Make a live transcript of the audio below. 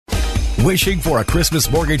Wishing for a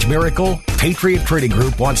Christmas mortgage miracle? Patriot Trading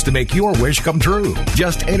Group wants to make your wish come true.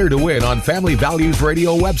 Just enter to win on Family Values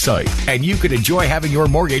Radio website, and you could enjoy having your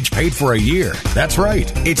mortgage paid for a year. That's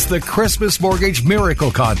right. It's the Christmas Mortgage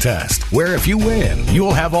Miracle Contest, where if you win,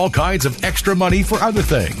 you'll have all kinds of extra money for other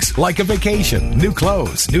things, like a vacation, new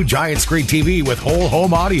clothes, new giant screen TV with whole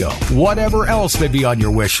home audio, whatever else may be on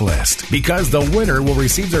your wish list, because the winner will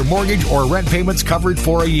receive their mortgage or rent payments covered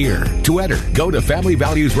for a year. To enter, go to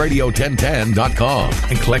FamilyValuesRadio1010.com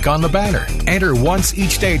and click on the banner. Enter once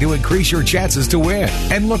each day to increase your chances to win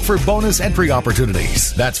and look for bonus entry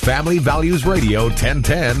opportunities. That's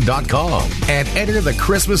FamilyValuesRadio1010.com and enter the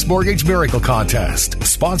Christmas Mortgage Miracle Contest,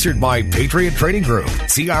 sponsored by Patriot Trading Group.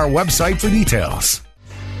 See our website for details.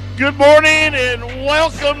 Good morning and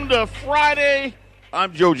welcome to Friday.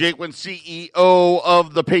 I'm Joe Jaquin, CEO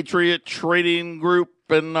of the Patriot Trading Group,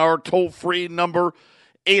 and our toll-free number,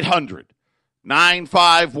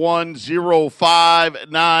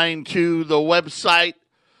 800-951-0592. The website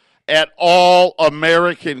at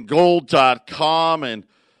allamericangold.com. And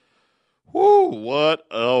what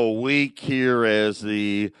a week here as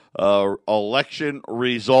the election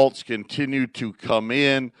results continue to come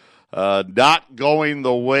in. Not going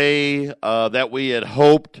the way that we had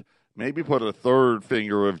hoped. Maybe put a third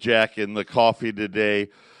finger of Jack in the coffee today.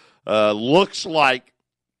 Looks like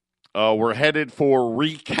we're headed for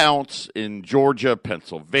recounts in Georgia,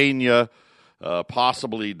 Pennsylvania,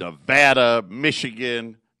 possibly Nevada,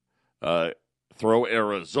 Michigan, throw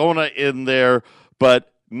Arizona in there,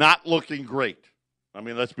 but not looking great. I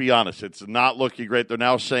mean, let's be honest. It's not looking great. They're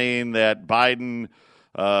now saying that Biden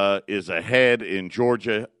is ahead in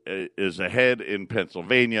Georgia, is ahead in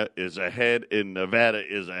Pennsylvania, is ahead in Nevada,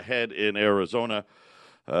 is ahead in Arizona.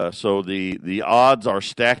 So the odds are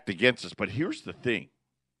stacked against us. But here's the thing.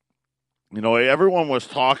 You know, everyone was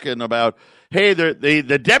talking about, hey,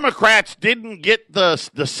 the Democrats didn't get the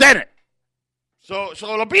Senate, so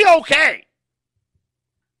it'll be okay.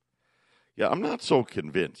 Yeah, I'm not so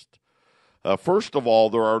convinced. First of all,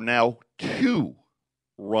 there are now 2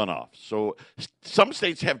 runoffs. So some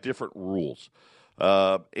states have different rules.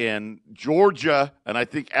 And Georgia and I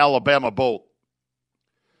think Alabama both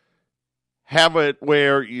have it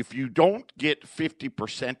where if you don't get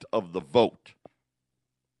 50% of the vote,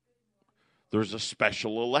 there's a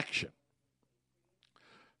special election.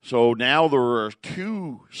 So now there are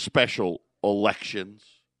 2 special elections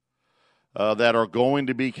that are going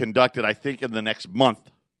to be conducted, I think, in the next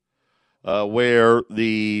month, where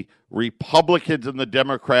the Republicans and the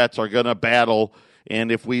Democrats are going to battle.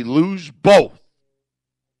 And if we lose both,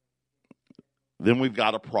 then we've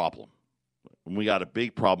got a problem. And we got a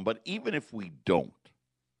big problem. But even if we don't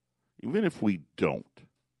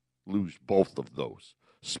lose both of those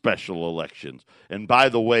special elections, and by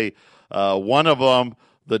the way, one of them,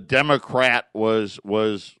 the Democrat was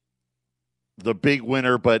the big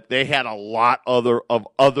winner, but they had a lot of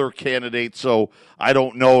other candidates, so I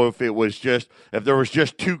don't know if there was just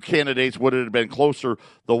 2 candidates, would it have been closer?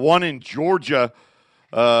 The one in Georgia,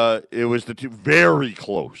 it was the 2 very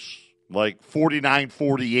close, like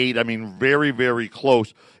 49-48. I mean, very, very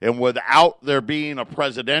close. And without there being a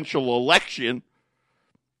presidential election,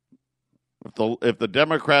 if the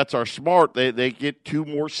Democrats are smart, they get 2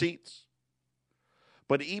 more seats.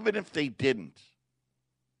 But even if they didn't,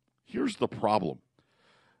 here's the problem.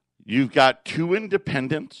 You've got 2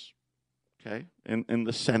 independents, okay, in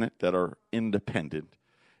the Senate that are independent.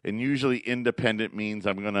 And usually independent means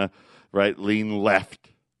I'm going to, lean left.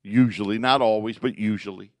 Usually, not always, but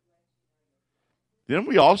usually. Then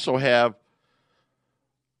we also have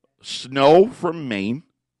Snowe from Maine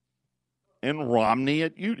and Romney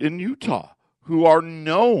in Utah, who are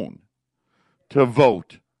known to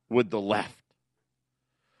vote with the left.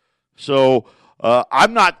 So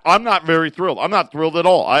I'm not very thrilled. I'm not thrilled at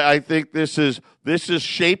all. I think this is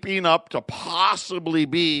shaping up to possibly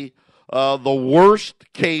be the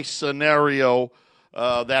worst case scenario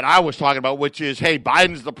that I was talking about, which is, hey,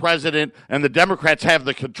 Biden's the president and the Democrats have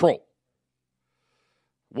the control.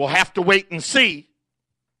 We'll have to wait and see.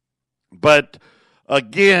 But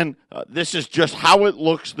again, this is just how it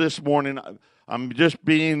looks this morning. I'm just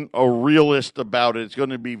being a realist about it. It's going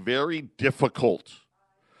to be very difficult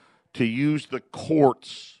to use the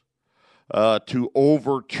courts to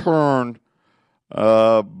overturn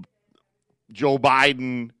Joe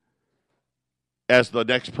Biden as the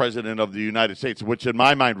next president of the United States, which in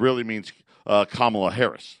my mind really means Kamala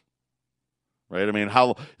Harris. Right? I mean,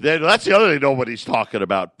 that's the other thing nobody's talking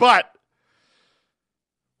about. But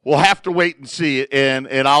we'll have to wait and see. And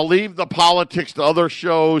I'll leave the politics to other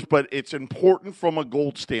shows, but it's important from a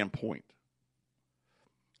gold standpoint.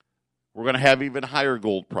 we're going to have even higher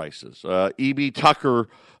gold prices. E.B. Tucker,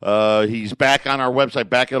 he's back on our website,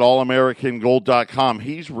 back at allamericangold.com.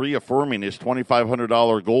 He's reaffirming his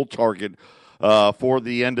 $2,500 gold target for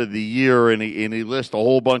the end of the year, and he lists a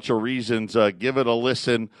whole bunch of reasons. Give it a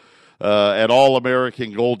listen at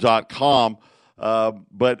allamericangold.com.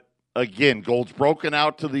 But, again, gold's broken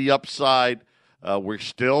out to the upside. We're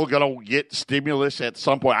still going to get stimulus at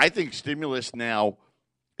some point. I think stimulus now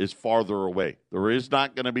is farther away. There is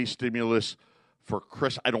not going to be stimulus for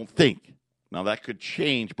Chris, I don't think. Now, that could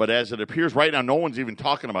change, but as it appears right now, no one's even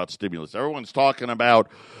talking about stimulus. Everyone's talking about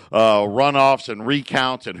runoffs and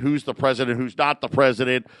recounts and who's the president, who's not the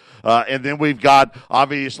president. And then we've got,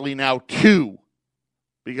 obviously, now two.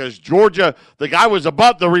 Because Georgia,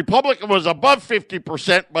 the Republican was above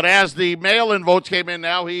 50%, but as the mail-in votes came in,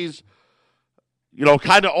 now he's,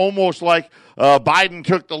 kind of almost like Biden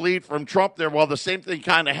took the lead from Trump there. Well, the same thing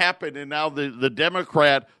kind of happened, and now the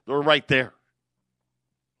Democrat, they're right there.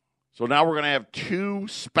 So now we're going to have two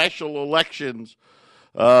special elections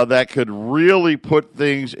that could really put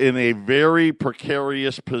things in a very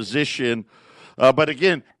precarious position. But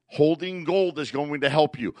again, holding gold is going to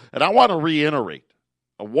help you. And I want to reiterate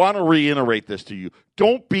this to you.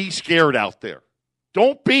 Don't be scared out there.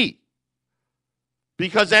 Don't be.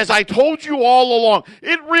 Because as I told you all along,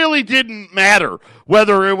 it really didn't matter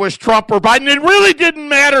whether it was Trump or Biden. It really didn't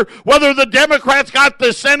matter whether the Democrats got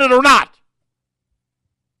the Senate or not.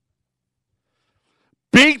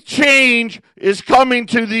 Big change is coming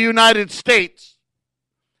to the United States,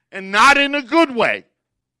 and not in a good way.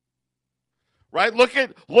 Right? Look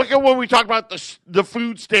at when we talk about the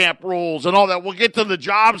food stamp rules and all that. We'll get to the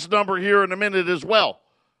jobs number here in a minute as well.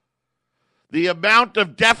 The amount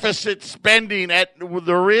of deficit spending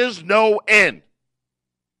there is no end.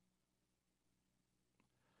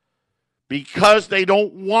 Because they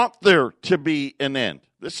don't want there to be an end.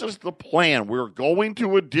 This is the plan. We're going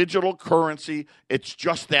to a digital currency. It's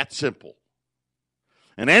just that simple.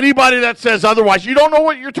 And anybody that says otherwise, you don't know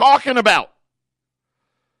what you're talking about.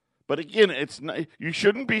 But again, you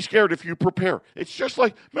shouldn't be scared if you prepare. It's just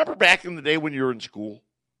like, remember back in the day when you were in school?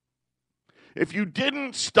 If you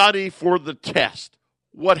didn't study for the test,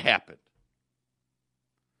 what happened?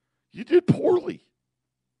 You did poorly.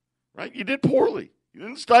 Right? You did poorly. You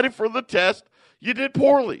didn't study for the test. You did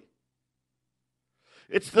poorly.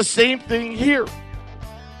 It's the same thing here.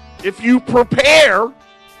 If you prepare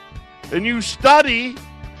and you study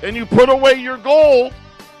and you put away your gold,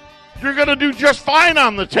 you're going to do just fine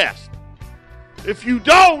on the test. If you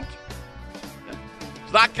don't,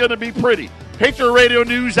 it's not going to be pretty. Patriot Radio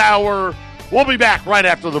News Hour. We'll be back right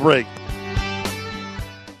after the break.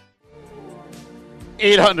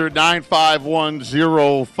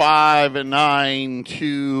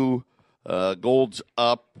 800-951-0592. Gold's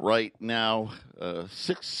up right now.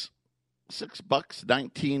 $6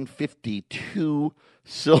 $19.52.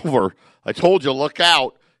 Silver, I told you, look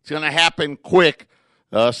out. It's going to happen quick.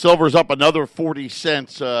 Silver's up another 40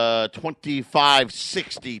 cents,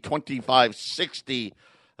 $25.60,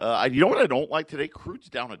 $25.60. You know what I don't like today? Crude's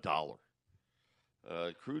down $1.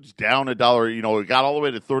 Crude's down $1. You know, it got all the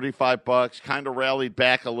way to $35, kind of rallied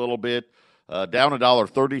back a little bit. Down $1,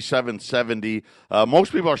 $37.70.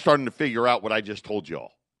 Most people are starting to figure out what I just told you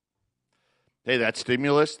all. Hey, that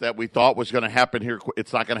stimulus that we thought was going to happen here,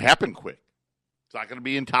 it's not going to happen quick. It's not going to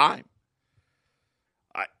be in time.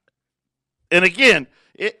 And again,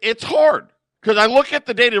 it's hard because I look at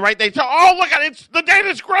the data, right? They tell, oh, look at it. The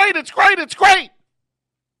data's great. It's great. It's great.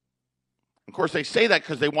 Of course, they say that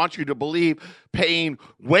because they want you to believe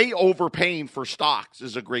way overpaying for stocks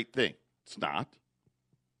is a great thing. It's not.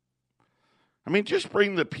 I mean, just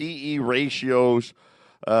bring the PE ratios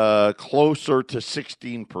closer to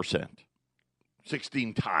 16%.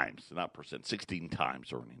 16 times, not percent, 16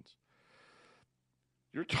 times earnings.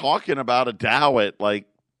 You're talking about a Dow at like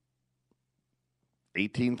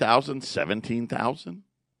 18,000, 17,000,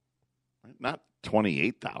 right? Not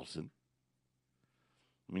 28,000.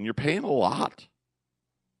 I mean, you're paying a lot.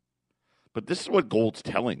 But this is what gold's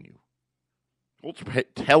telling you. Gold's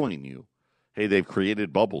telling you, hey, they've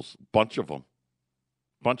created bubbles, bunch of them.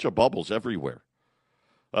 Bunch of bubbles everywhere.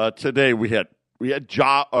 Today we had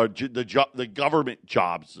the government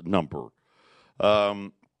jobs number.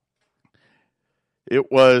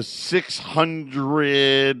 It was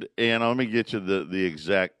 600, and let me get you the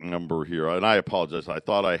exact number here. And I apologize. I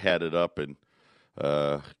thought I had it up, and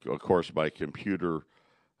of course my computer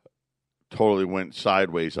totally went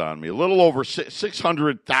sideways on me. A little over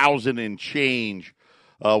 600,000 and change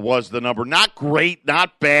was the number. Not great,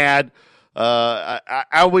 not bad.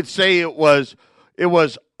 I would say it was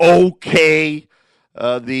okay.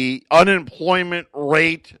 the unemployment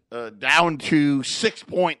rate down to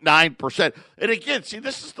 6.9%. And again, see,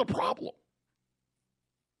 this is the problem.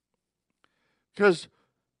 Because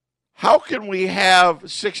how can we have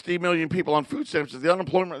 60 million people on food stamps if the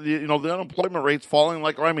unemployment, the unemployment rate's falling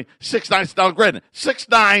like, 6.9? Now, granted,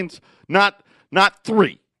 6.9's not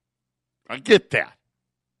 3. I get that.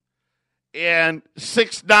 And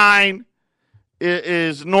 6.9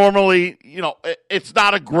 is normally, it's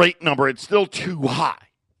not a great number. It's still too high.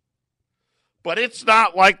 But it's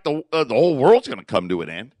not like the whole world's going to come to an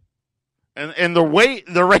end. And the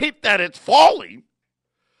rate that it's falling,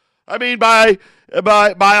 I mean, by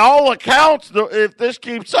all accounts, if this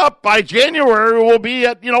keeps up, by January we'll be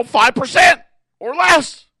at 5% or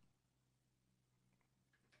less.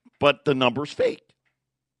 But the number's fake.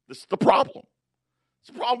 This is the problem.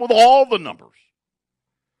 It's the problem with all the numbers.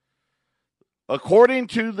 According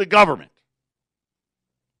to the government,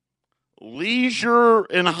 leisure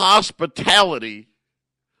and hospitality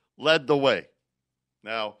led the way.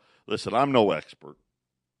 Now, listen, I'm no expert,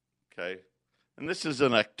 okay? And this is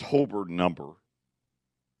an October number.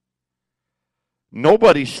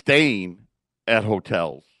 Nobody's staying at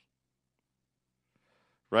hotels,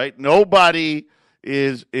 right? Nobody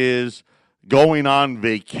is going on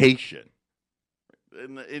vacation.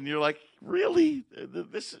 And you're like, really?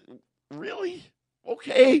 Really?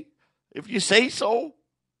 Okay, if you say so.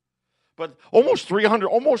 But almost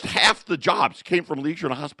half the jobs came from leisure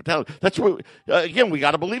and hospitality. That's what, again, we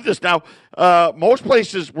got to believe this now. Most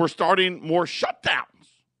places were starting more shutdowns.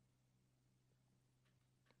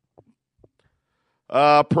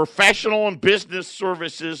 Professional and business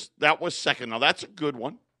services, that was second. Now, that's a good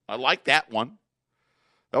one. I like that one.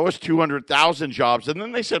 That was 200,000 jobs. And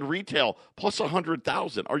then they said retail plus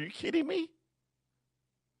 100,000. Are you kidding me?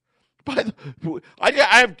 I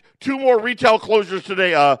have 2 more retail closures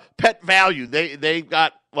today. Pet Value, they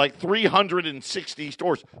got like 360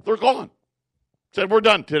 stores. They're gone. Said, we're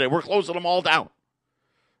done today. We're closing them all down.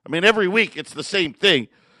 I mean, every week it's the same thing.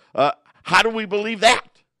 How do we believe that?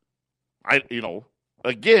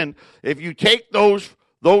 Again, if you take those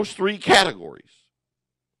 3 categories,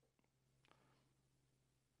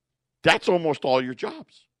 that's almost all your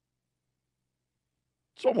jobs.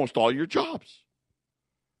 It's almost all your jobs.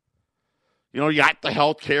 You got the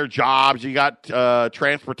healthcare jobs, you got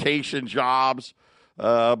transportation jobs,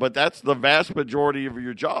 but that's the vast majority of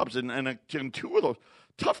your jobs. And 2 of those,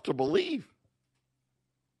 tough to believe.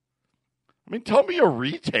 I mean, tell me a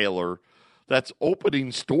retailer that's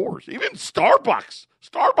opening stores, even Starbucks.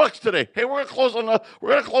 Starbucks today. Hey, we're gonna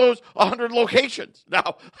close 100 locations.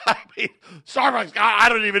 Now, I mean, Starbucks, I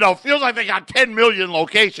don't even know. Feels like they got 10 million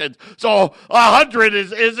locations, so 100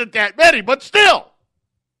 isn't that many, but still.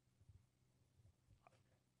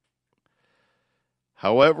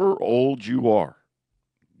 However old you are,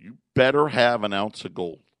 you better have an ounce of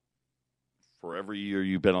gold for every year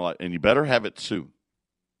you've been alive, and you better have it soon.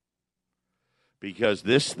 Because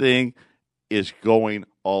this thing is going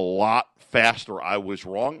a lot faster. I was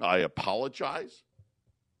wrong. I apologize.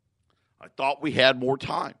 I thought we had more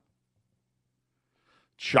time.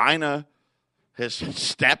 China has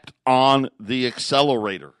stepped on the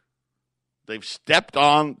accelerator. They've stepped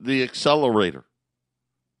on the accelerator.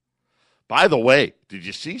 By the way, did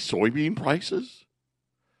you see soybean prices?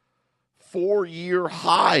 4-year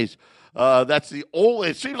highs.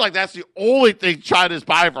 It seems like that's the only thing China's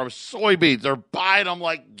buying from, soybeans. They're buying them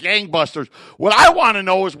like gangbusters. What I want to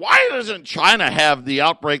know is, why doesn't China have the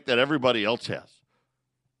outbreak that everybody else has?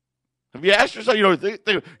 Have you asked yourself,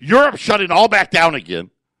 Europe's shutting all back down again,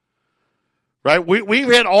 right? We've hit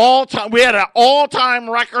we had an all-time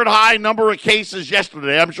record high number of cases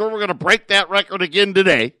yesterday. I'm sure we're going to break that record again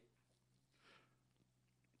today.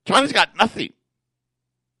 China's got nothing.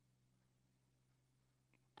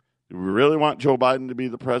 Do we really want Joe Biden to be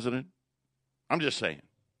the president? I'm just saying.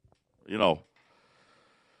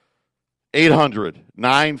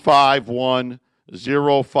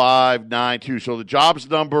 800-951-0592. So the jobs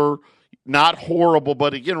number, not horrible.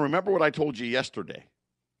 But again, remember what I told you yesterday.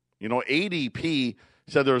 ADP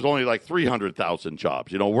said there was only like 300,000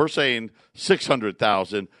 jobs. We're saying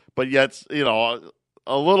 600,000. But yet, a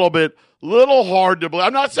little hard to believe.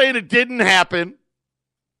 I'm not saying it didn't happen.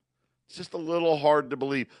 It's just a little hard to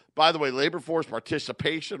believe. By the way, labor force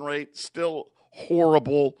participation rate, still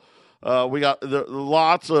horrible. We got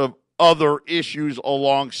lots of other issues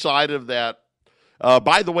alongside of that.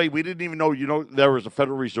 By the way, we didn't even know, there was a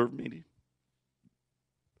Federal Reserve meeting.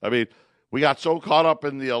 I mean, we got so caught up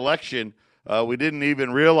in the election, we didn't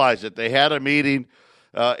even realize that they had a meeting.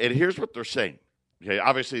 And here's what they're saying. Okay,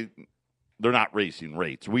 obviously, they're not raising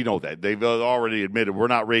rates. We know that. They've already admitted we're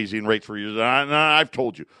not raising rates for years. And I've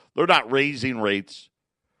told you, they're not raising rates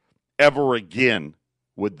ever again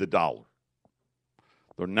with the dollar.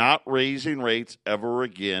 They're not raising rates ever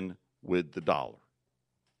again with the dollar.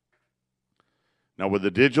 Now, with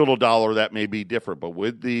the digital dollar, that may be different, but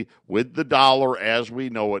with the dollar as we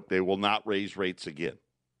know it, they will not raise rates again.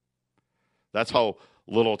 That's how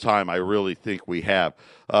little time I really think we have.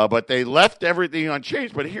 But they left everything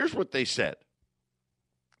unchanged. But here's what they said.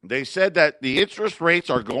 They said that the interest rates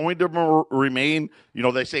are going to remain,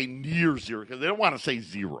 they say near zero because they don't want to say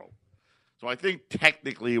zero. So I think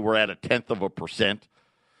technically we're at 0.1%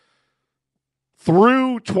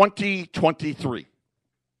 through 2023.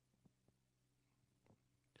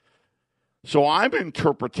 So I'm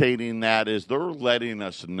interpreting that as they're letting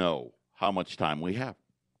us know how much time we have.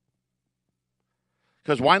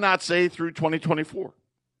 Because why not say through 2024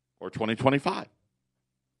 or 2025?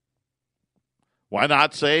 Why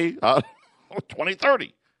not say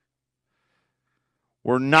 2030?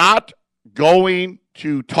 We're not going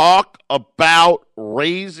to talk about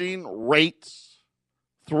raising rates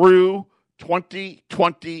through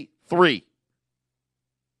 2023.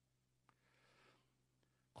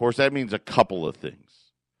 Of course, that means a couple of things.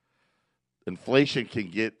 Inflation can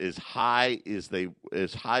get as high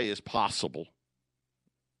as possible.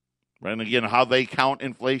 Right? And again, how they count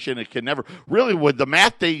inflation, it can never really with the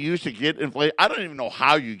math they use to get inflation. I don't even know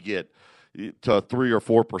how you get to 3 or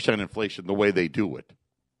 4% inflation the way they do it.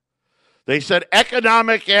 They said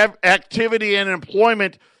economic activity and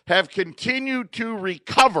employment have continued to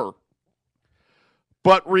recover,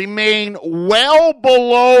 but remain well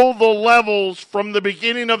below the levels from the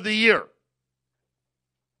beginning of the year.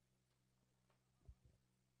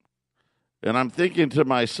 And I'm thinking to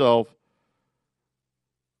myself,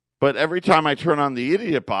 but every time I turn on the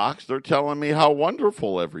idiot box, they're telling me how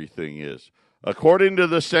wonderful everything is. According to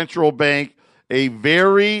the central bank, a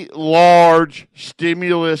very large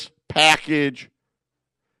stimulus package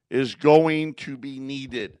is going to be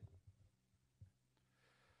needed.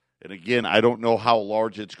 And again, I don't know how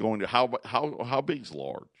large it's going to. How big's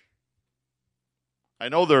large? I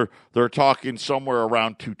know they're talking somewhere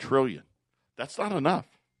around $2 trillion. That's not enough.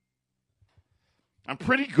 I'm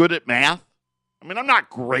pretty good at math. I mean, I'm not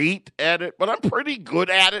great at it, but I'm pretty good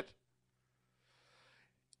at it.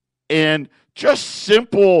 And just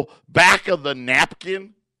simple back of the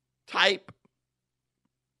napkin type,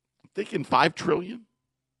 I'm thinking $5 trillion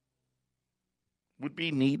would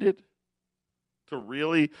be needed to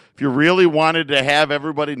really, if you really wanted to have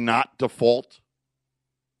everybody not default.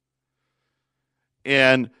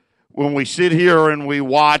 And when we sit here and we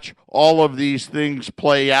watch all of these things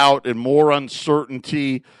play out and more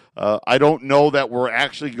uncertainty, I don't know that we're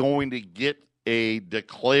actually going to get a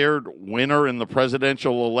declared winner in the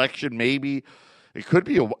presidential election. Maybe it could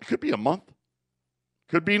be a month,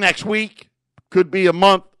 could be next week, could be a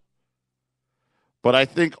month. But I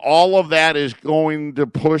think all of that is going to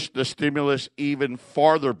push the stimulus even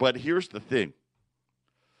farther. But here's the thing: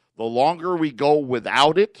 the longer we go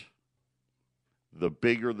without it, the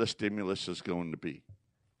bigger the stimulus is going to be.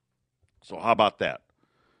 So how about that?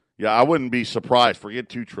 Yeah, I wouldn't be surprised. Forget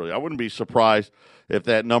 $2 trillion. I wouldn't be surprised if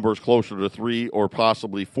that number is closer to $3 or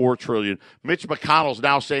possibly $4 trillion. Mitch McConnell's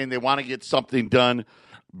now saying they want to get something done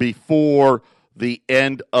before the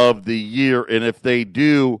end of the year, and if they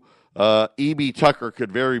do, E.B. Tucker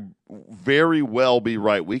could very, very well be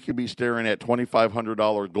right. We could be staring at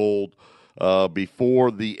 $2,500 gold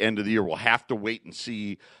before the end of the year. We'll have to wait and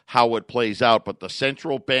see how it plays out. But the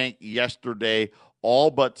central bank yesterday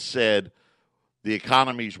all but said the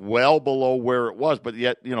economy's well below where it was, but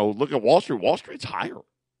yet, look at Wall Street. Wall Street's higher.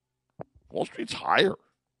 Wall Street's higher.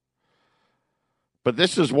 But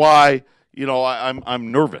this is why,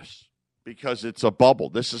 I'm nervous, because it's a bubble.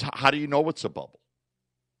 This is how do you know it's a bubble?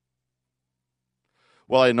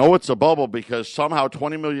 Well, I know it's a bubble because somehow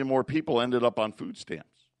 20 million more people ended up on food stamps.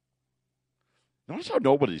 Notice how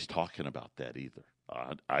nobody's talking about that either.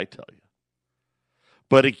 I tell you.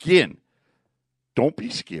 But again, don't be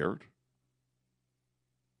scared.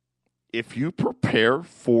 If you prepare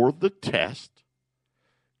for the test,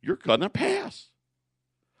 you're going to pass.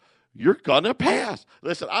 You're going to pass.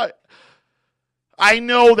 Listen, I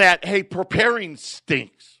know that, hey, preparing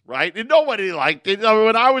stinks, right? And nobody liked it.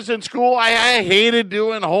 When I was in school, I hated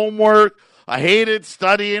doing homework. I hated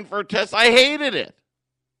studying for tests. I hated it.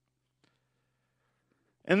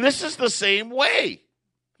 And this is the same way.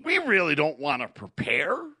 We really don't want to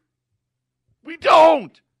prepare. We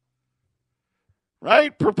don't.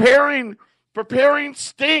 Right? Preparing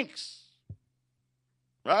stinks.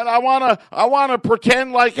 Right? I want to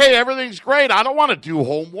pretend like, hey, everything's great. I don't want to do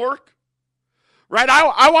homework. right?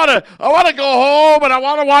 I want to go home and I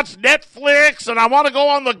want to watch Netflix and I want to go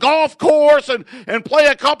on the golf course and play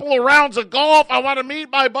a couple of rounds of golf. I want to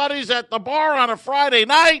meet my buddies at the bar on a Friday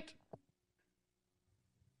night.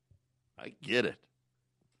 I get it.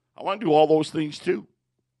 I want to do all those things too.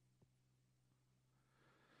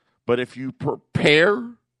 But if you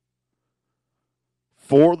prepare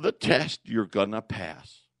for the test, you're going to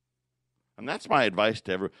pass. And that's my advice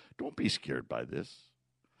to everyone. Don't be scared by this.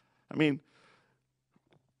 I mean,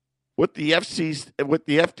 what the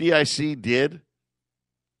FDIC did,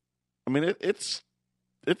 I mean, it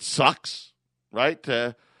sucks, right?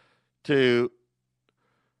 To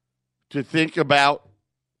think about,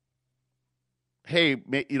 hey,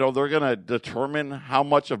 you know, they're going to determine how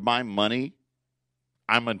much of my money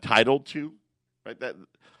I'm entitled to, right?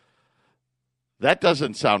 That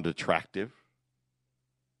doesn't sound attractive.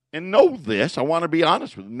 And know this, I want to be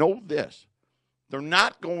honest with you, know this. They're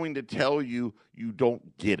not going to tell you you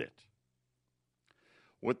don't get it.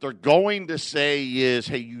 What they're going to say is,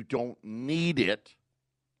 hey, you don't need it.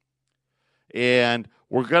 And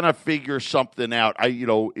we're going to figure something out.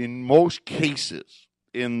 In most cases,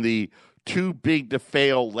 in the too big to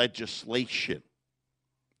fail legislation,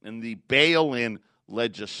 in the bail-in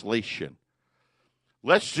legislation,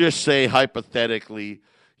 let's just say hypothetically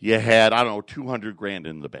you had, $200,000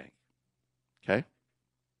 in the bank. Okay?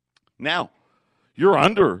 Now, you're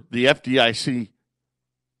under the FDIC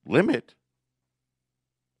limit.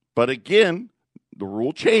 But again, the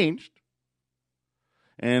rule changed.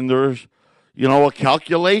 And there's, a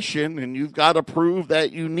calculation, and you've got to prove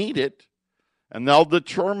that you need it. And they'll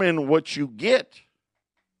determine what you get.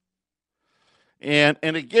 And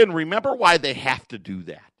again, remember why they have to do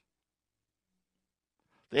that.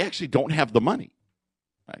 They actually don't have the money.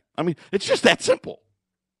 Right? I mean, it's just that simple.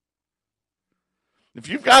 If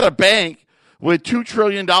you've got a bank with $2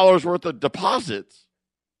 trillion worth of deposits,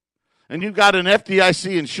 and you've got an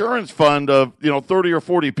FDIC insurance fund of 30 or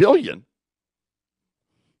 40 billion,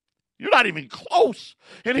 you're not even close.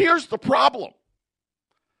 And here's the problem.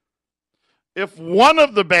 If one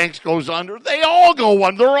of the banks goes under, they all go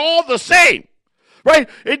under. They're all the same. Right?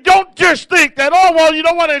 And don't just think that, you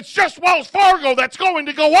know what, it's just Wells Fargo that's going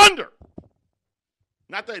to go under.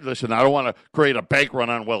 Not that, listen, I don't want to create a bank run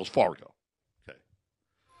on Wells Fargo. Okay.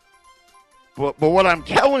 But what I'm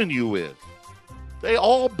telling you is, they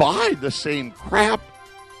all buy the same crap.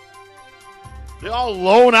 They all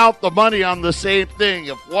loan out the money on the same thing.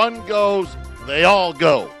 If one goes, they all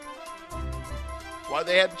go. That's why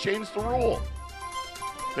they had to change the rule.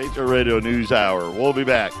 Patriot Radio News Hour. We'll be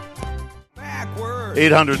back.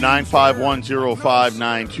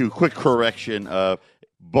 800-951-0592. Quick correction.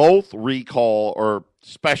 Both recall or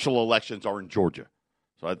special elections are in Georgia.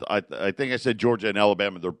 So I think I said Georgia and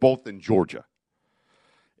Alabama. They're both in Georgia.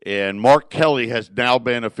 And Mark Kelly has now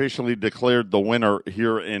been officially declared the winner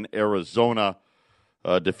here in Arizona,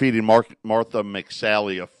 defeating Martha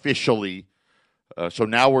McSally officially. So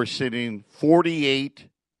now we're sitting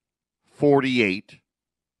 48-48.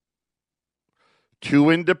 2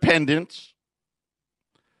 independents.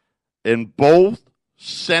 And both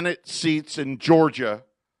Senate seats in Georgia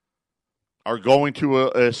are going to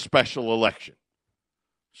a special election.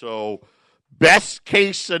 So, best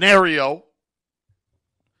case scenario,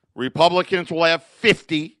 Republicans will have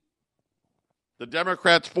 50, the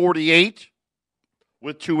Democrats 48,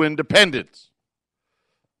 with 2 independents.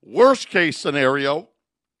 Worst case scenario,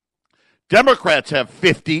 Democrats have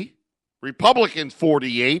 50, Republicans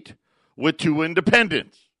 48, with 2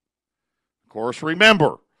 independents. Of course,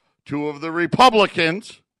 remember, 2 of the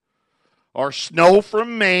Republicans are Snowe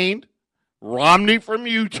from Maine, Romney from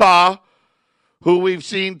Utah, who we've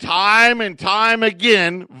seen time and time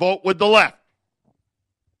again vote with the left.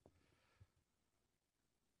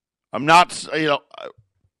 I'm not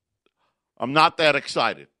that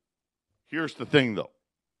excited. Here's the thing, though.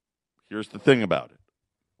 Here's the thing about it.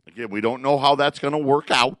 Again, we don't know how that's going to work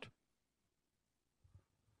out.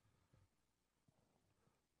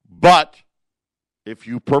 But if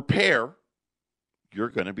you prepare, you're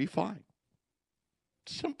going to be fine.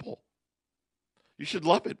 Simple. You should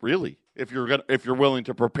love it, really, if you're willing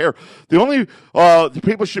to prepare. The only the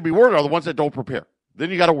people should be worried are the ones that don't prepare.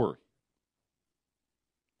 Then you got to worry.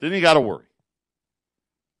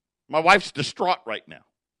 My wife's distraught right now.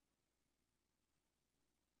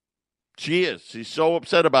 She is. She's so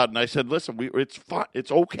upset about it. And I said, listen, it's fine.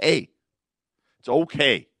 It's okay. It's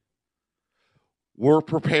okay. We're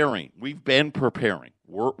preparing. We've been preparing.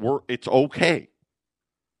 It's okay.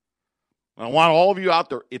 I want all of you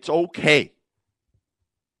out there, it's okay.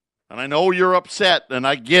 And I know you're upset, and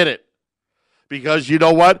I get it. Because you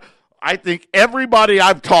know what? I think everybody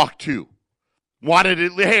I've talked to wanted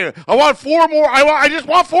it. Hey, I want 4 more. I just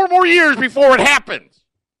want 4 more years before it happens.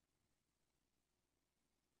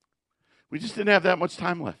 We just didn't have that much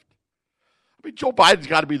time left. I mean, Joe Biden's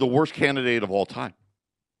got to be the worst candidate of all time.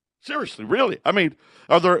 Seriously, really. I mean,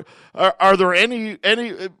 are there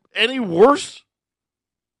any worse?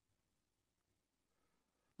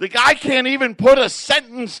 The guy can't even put a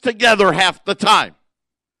sentence together half the time.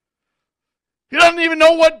 He doesn't even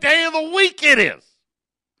know what day of the week it is.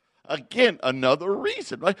 Again, another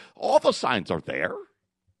reason. Right? All the signs are there.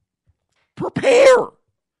 Prepare.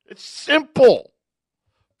 It's simple.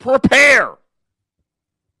 Prepare.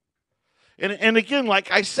 And again,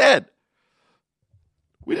 like I said,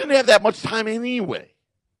 we didn't have that much time anyway.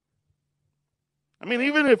 I mean,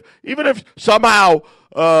 even if somehow,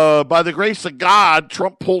 by the grace of God,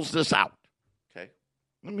 Trump pulls this out, okay?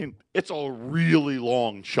 I mean, it's a really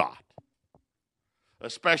long shot.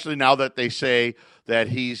 Especially now that they say that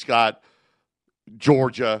he's got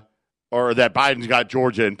Georgia, or that Biden's got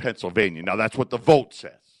Georgia and Pennsylvania. Now, that's what the vote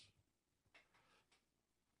says.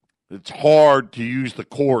 It's hard to use the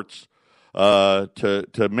courts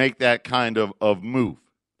to make that kind of move.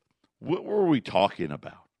 What were we talking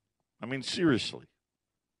about? I mean, seriously.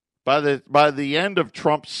 By the end of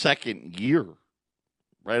Trump's second year,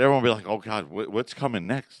 right? Everyone will be like, "Oh God, what's coming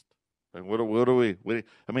next? Like, what do we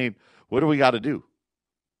got to do?"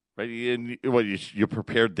 Right? And you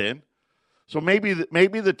prepared then? So maybe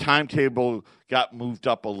the timetable got moved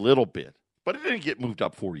up a little bit, but it didn't get moved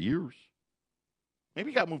up 4 years.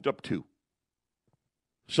 Maybe it got moved up 2.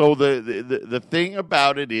 So the thing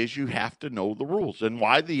about it is you have to know the rules and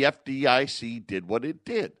why the FDIC did what it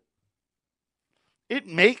did. It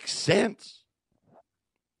makes sense.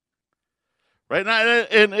 Right?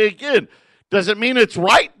 And again, does it mean it's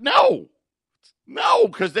right? No. No,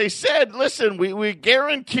 because they said, listen, we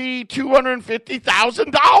guarantee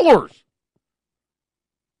 $250,000.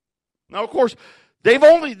 Now, of course, they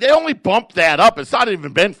only bumped that up. It's not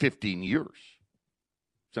even been 15 years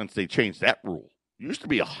since they changed that rule. It used to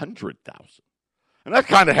be 100,000. And that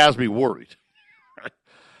kind of has me worried.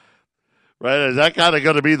 Right? Is that kind of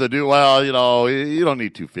going to be the new, well, you don't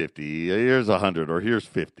need 250. Here's 100 or here's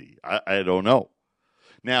 50. I don't know.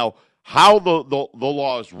 Now, how the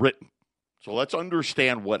law is written. So let's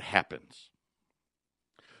understand what happens.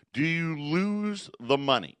 Do you lose the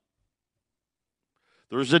money?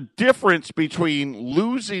 There's a difference between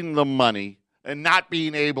losing the money and not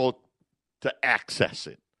being able to access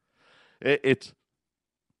it.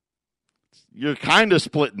 You're kind of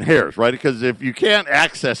splitting hairs, right? Because if you can't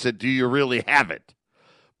access it, do you really have it?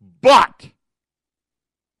 But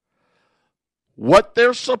what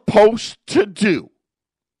they're supposed to do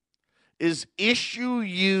is issue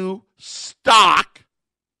you stock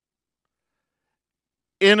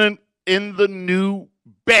in the new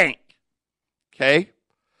bank. Okay?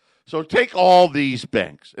 So take all these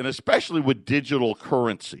banks, and especially with digital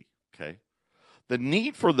currency, okay? The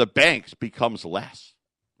need for the banks becomes less.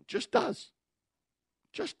 It just does.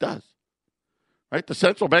 Just does. Right? The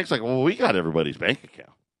central bank's like, well, we got everybody's bank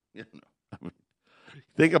account. I mean,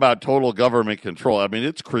 think about total government control. I mean,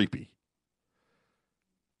 it's creepy.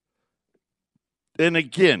 And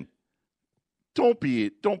again, don't be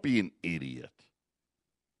an idiot.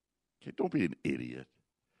 Okay, don't be an idiot.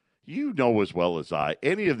 You know as well as I,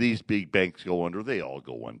 any of these big banks go under, they all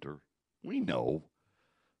go under. We know.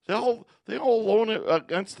 They all loan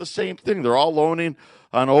against the same thing. They're all loaning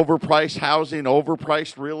on overpriced housing,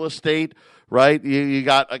 overpriced real estate, right? You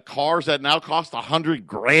got cars that now cost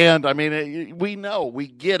 $100,000. I mean, we know, we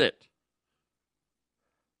get it.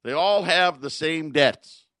 They all have the same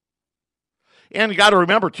debts. And you got to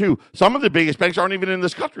remember, too, some of the biggest banks aren't even in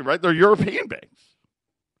this country, right? They're European banks.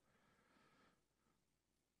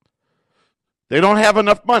 They don't have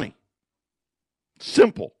enough money.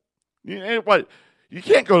 Simple. You know what? You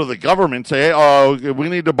can't go to the government and say, oh, we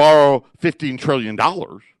need to borrow $15 trillion.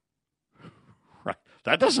 Right?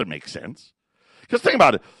 That doesn't make sense. Because think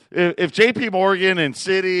about it. If J.P. Morgan and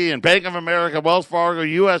Citi and Bank of America, Wells Fargo,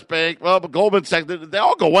 U.S. Bank, well, Goldman Sachs, they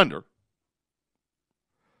all go under.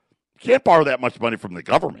 You can't borrow that much money from the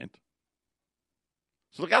government.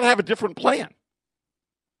 So they got to have a different plan.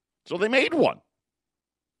 So they made one.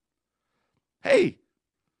 Hey,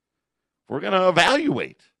 we're going to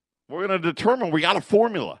evaluate. We're going to determine. We got a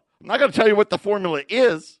formula. I'm not going to tell you what the formula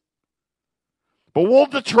is, but we'll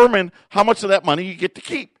determine how much of that money you get to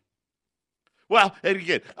keep. Well, and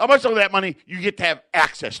again, how much of that money you get to have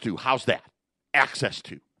access to. How's that? Access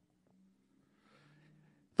to.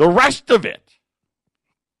 The rest of it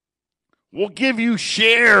will give you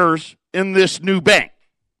shares in this new bank.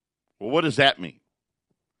 Well, what does that mean?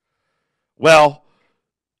 Well,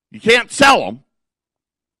 you can't sell them,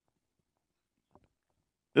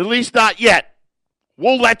 At least not yet.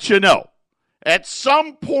 We'll let you know. At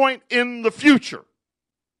some point in the future,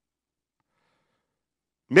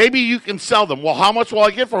 maybe you can sell them. Well, how much will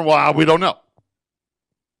I get for them? Well, we don't know.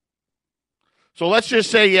 So let's just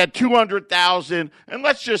say you had 200,000, and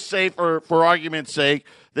let's just say, for argument's sake,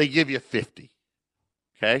 they give you 50.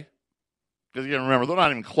 Okay? Because you got to remember, they're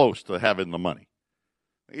not even close to having the money.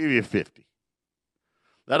 They give you 50.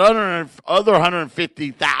 That other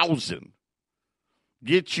 150,000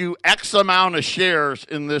 gets you X amount of shares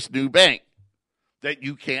in this new bank that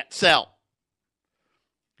you can't sell.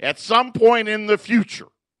 At some point in the future,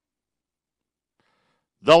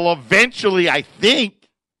 they'll eventually, I think,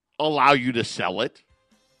 allow you to sell it.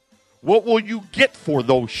 What will you get for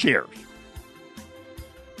those shares?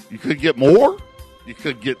 You could get more. You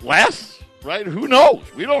could get less, right? Who knows?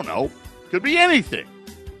 We don't know. Could be anything.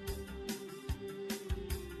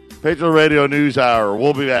 Patriot Radio News Hour.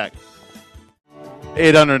 We'll be back.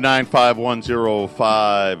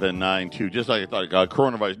 800-951-0592. Just like I thought,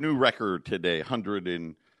 coronavirus, new record today,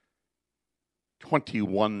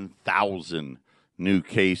 121,000 new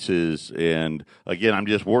cases. And again, I'm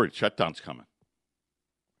just worried. Shutdown's coming.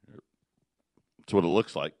 That's what it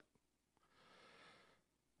looks like.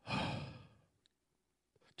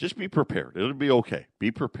 Just be prepared. It'll be okay.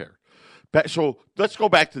 Be prepared. So let's go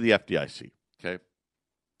back to the FDIC, okay?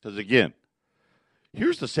 Because again,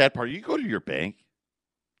 here's the sad part. You go to your bank,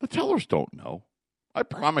 the tellers don't know. I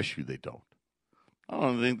promise you they don't. I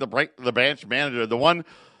don't think the branch manager, the bank,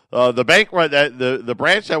 the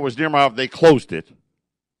branch that was near my office, they closed it.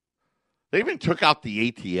 They even took out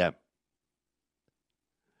the ATM,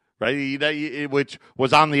 right? Which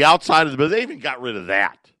was on the outside of the building. They even got rid of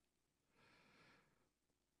that.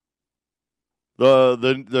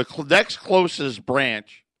 The next closest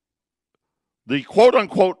branch, the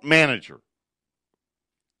quote-unquote manager,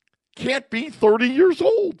 can't be 30 years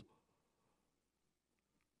old.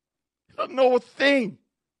 He doesn't know a thing.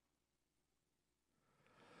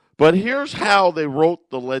 But here's how they wrote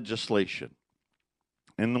the legislation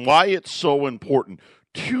and why it's so important.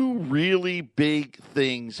 Two really big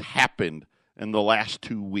things happened in the last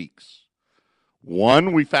 2 weeks.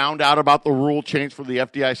 One, we found out about the rule change for the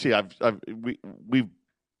FDIC.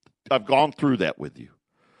 I've gone through that with you.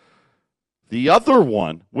 The other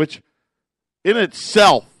one, which in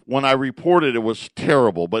itself, when I reported it, was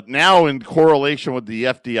terrible, but now in correlation with the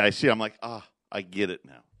FDIC, I'm like, I get it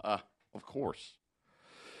now. Of course.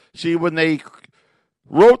 See, when they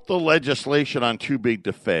wrote the legislation on too big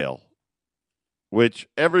to fail, which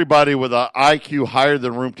everybody with an IQ higher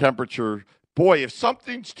than room temperature, boy, if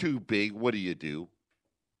something's too big, what do?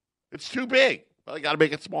 It's too big. Well, you got to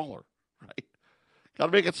make it smaller, right? Got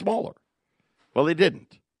to make it smaller. Well, they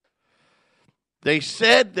didn't. They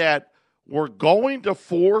said that we're going to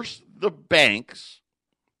force the banks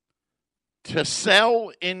to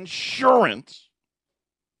sell insurance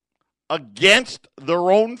against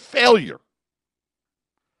their own failure.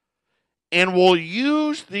 And we'll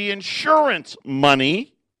use the insurance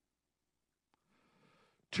money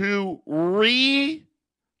to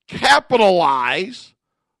recapitalize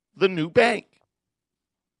the new bank.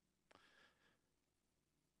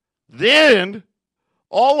 Then,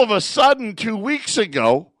 all of a sudden, 2 weeks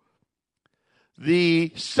ago,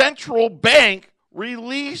 the central bank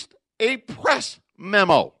released a press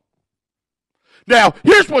memo. Now,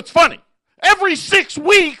 here's what's funny. Every 6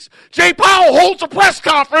 weeks, Jay Powell holds a press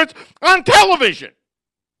conference on television.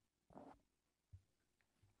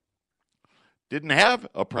 Didn't have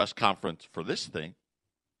a press conference for this thing.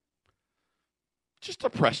 Just a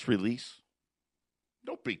press release.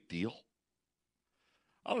 No big deal.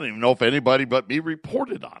 I don't even know if anybody but me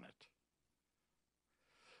reported on it.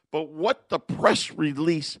 But what the press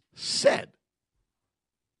release said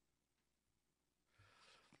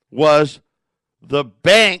was the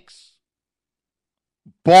banks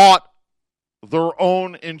bought their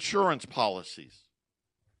own insurance policies.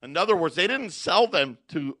 In other words, they didn't sell them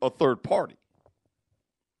to a third party.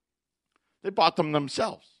 They bought them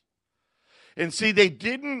themselves. And see, they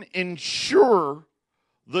didn't insure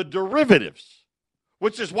the derivatives,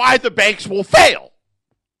 which is why the banks will fail.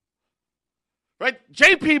 Right?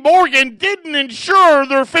 J.P. Morgan didn't insure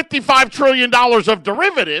their $55 trillion of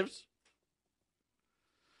derivatives.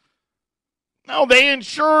 No, they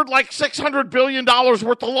insured like $600 billion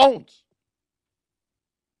worth of loans.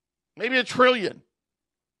 Maybe $1 trillion.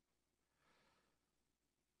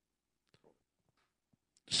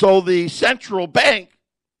 So the central bank,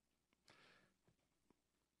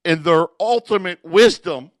 in their ultimate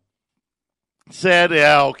wisdom, said,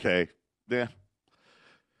 yeah, okay, yeah.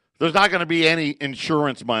 There's not going to be any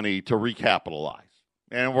insurance money to recapitalize.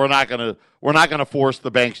 And we're not gonna force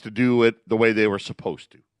the banks to do it the way they were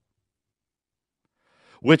supposed to.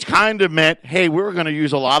 Which kind of meant, hey, we're going to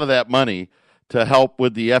use a lot of that money to help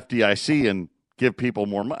with the FDIC and give people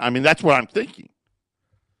more money. I mean, that's what I'm thinking.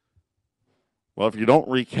 Well, if you don't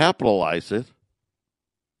recapitalize it,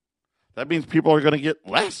 that means people are going to get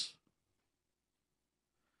less.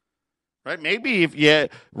 Right? Maybe if you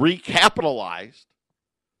recapitalized,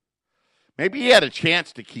 maybe you had a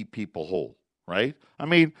chance to keep people whole, right? I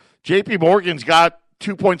mean, JP Morgan's got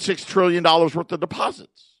 $2.6 trillion worth of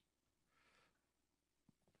deposits.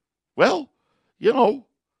 Well, you know,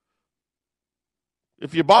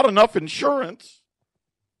 if you bought enough insurance,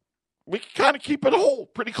 we can kind of keep it whole,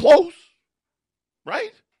 pretty close,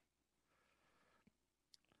 right?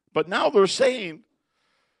 But now they're saying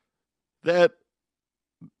that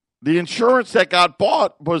the insurance that got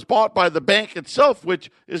bought was bought by the bank itself, which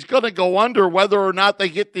is going to go under whether or not they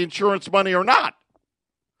get the insurance money or not.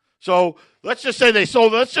 So let's just say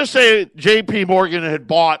JP Morgan had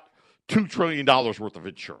bought $2 trillion worth of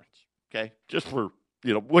insurance. Okay, just for,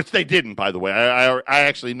 which they didn't, by the way. I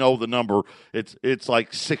actually know the number. It's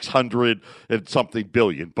like 600 and something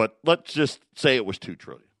billion, but let's just say it was $2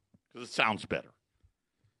 trillion because it sounds better.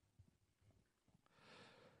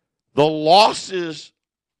 The losses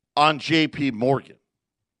on JP Morgan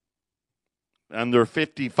and their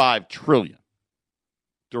 $55 trillion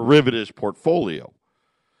derivatives portfolio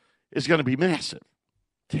is going to be massive.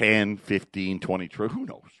 10, 15, 20 trillion, who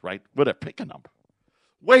knows, right? Whatever, pick a number.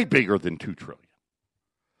 Way bigger than $2 trillion.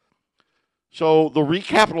 So the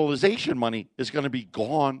recapitalization money is going to be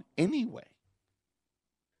gone anyway.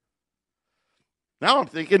 Now I'm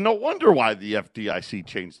thinking, no wonder why the FDIC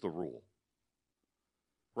changed the rule.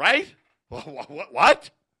 Right?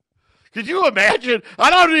 What? Could you imagine?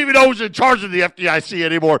 I don't even know who's in charge of the FDIC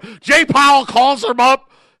anymore. Jay Powell calls him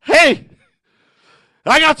up. Hey,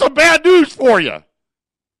 I got some bad news for you.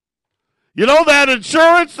 You know that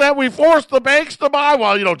insurance that we forced the banks to buy?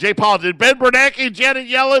 Well, Jay Powell did. Ben Bernanke, Janet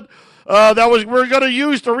Yellen, we're going to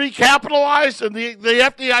use to recapitalize, and the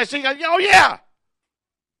FDIC got, oh, yeah.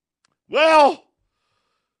 Well,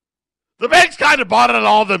 the banks kind of bought it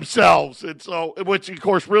all themselves, and so, which, of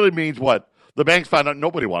course, really means what? The banks found out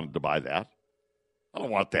nobody wanted to buy that. I don't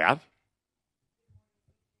want that.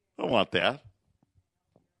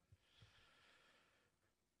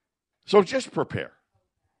 So just prepare.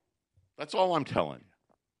 That's all I'm telling you.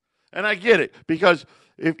 And I get it, because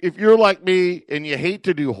if you're like me and you hate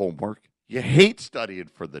to do homework, you hate studying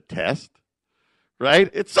for the test,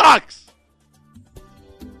 right? It sucks,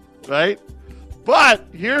 right? But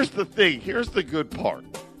here's the thing. Here's the good part.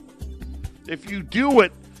 If you do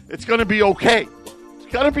it, it's going to be okay.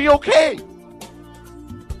 It's going to be okay.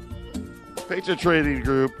 Patriot Trading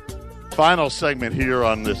Group, final segment here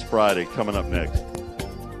on this Friday, coming up next.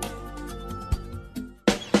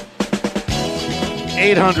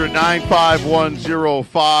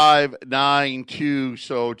 800-951-0592.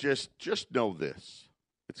 So just know this.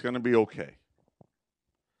 It's going to be okay.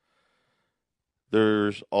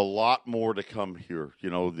 There's a lot more to come here,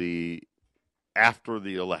 after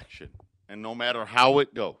the election. And no matter how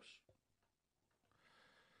it goes,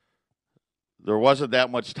 there wasn't that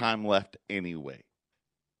much time left anyway.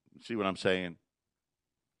 See what I'm saying?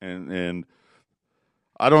 And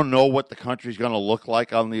I don't know what the country's going to look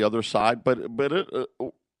like on the other side, but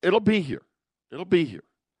it'll be here. It'll be here.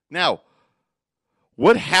 Now,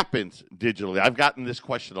 what happens digitally? I've gotten this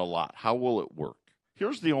question a lot. How will it work?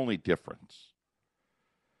 Here's the only difference.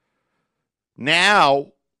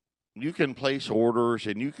 Now, you can place orders,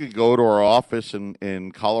 and you can go to our office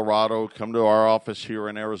in Colorado, come to our office here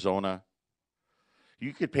in Arizona.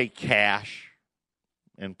 You could pay cash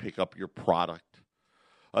and pick up your product.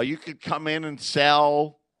 You could come in and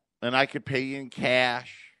sell, and I could pay you in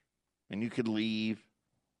cash, and you could leave.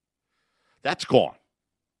 That's gone.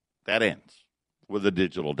 That ends with a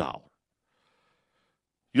digital dollar.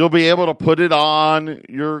 You'll be able to put it on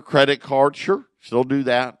your credit card. Sure, still do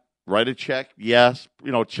that. Write a check. Yes.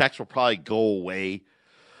 Checks will probably go away.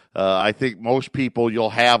 I think most people, you'll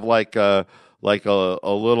have like a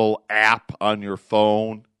little app on your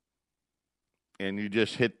phone, and you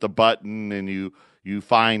just hit the button, and you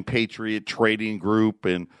find Patriot Trading Group,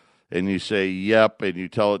 and you say, yep, and you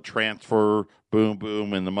tell it transfer, boom,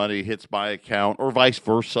 boom, and the money hits my account, or vice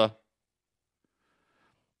versa,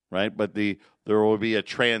 right? But there will be a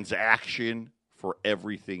transaction for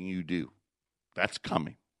everything you do. That's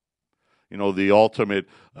coming. The ultimate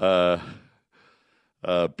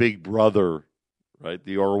Big Brother, right?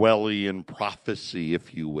 The Orwellian prophecy,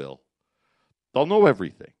 if you will. They'll know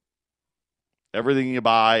everything. Everything you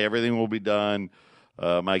buy, everything will be done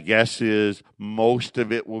My guess is most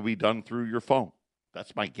of it will be done through your phone.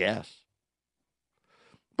 That's my guess.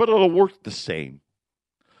 But it'll work the same.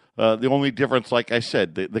 The only difference, like I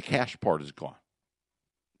said, the cash part is gone.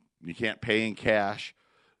 You can't pay in cash.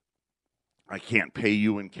 I can't pay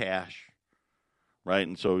you in cash, right?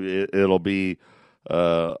 And so it'll be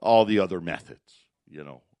all the other methods,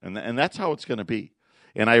 and that's how it's going to be.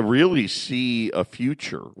 And I really see a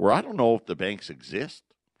future where I don't know if the banks exist,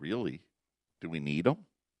 really. Do we need them?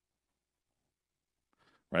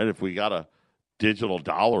 Right? If we got a digital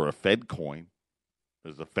dollar, a Fed coin,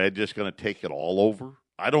 is the Fed just going to take it all over?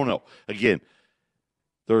 I don't know. Again,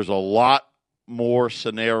 there's a lot more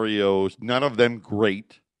scenarios, none of them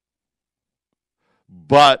great.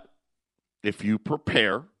 But if you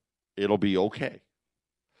prepare, it'll be okay.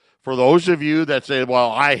 For those of you that say,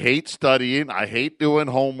 well, I hate studying, I hate doing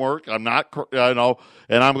homework, I'm not, and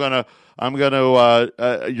I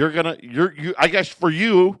guess for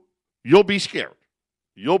you, you'll be scared.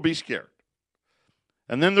 You'll be scared.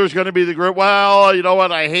 And then there's going to be the group, well, you know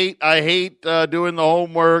what, I hate doing the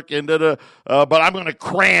homework, but I'm going to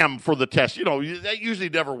cram for the test. That usually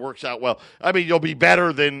never works out well. I mean, you'll be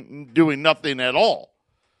better than doing nothing at all.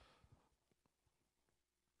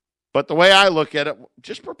 But the way I look at it,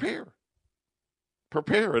 just prepare.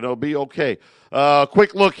 Prepare, and it'll be okay.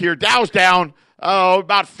 Quick look here. Dow's down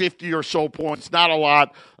about 50 or so points. Not a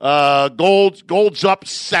lot. Gold's up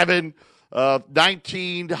 7,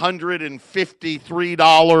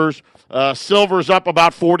 $1,953. Silver's up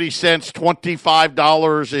about 40 cents,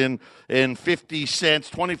 $25.50,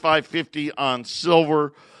 $25.50 on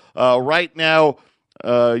silver. Right now,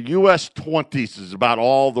 U.S. 20s is about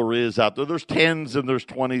all there is out there. There's 10s and there's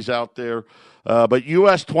 20s out there. But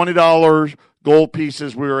U.S. $20 gold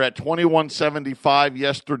pieces, we were at $21.75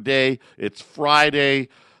 yesterday. It's Friday.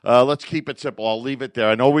 Let's keep it simple. I'll leave it there.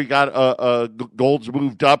 I know we got gold's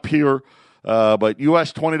moved up here, but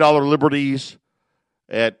U.S. $20 Liberties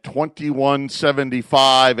at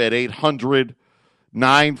 $21.75 at 800.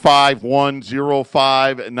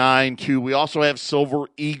 9510592. We also have Silver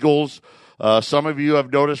Eagles. Some of you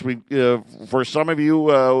have noticed for some of you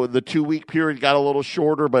the 2-week period got a little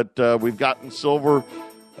shorter, but we've gotten silver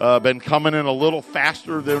been coming in a little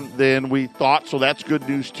faster than we thought, so that's good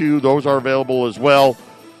news too. Those are available as well.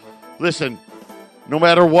 Listen, no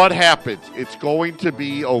matter what happens, it's going to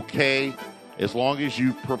be okay as long as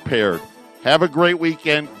you've prepared. Have a great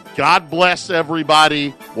weekend. God bless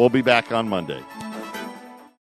everybody. We'll be back on Monday.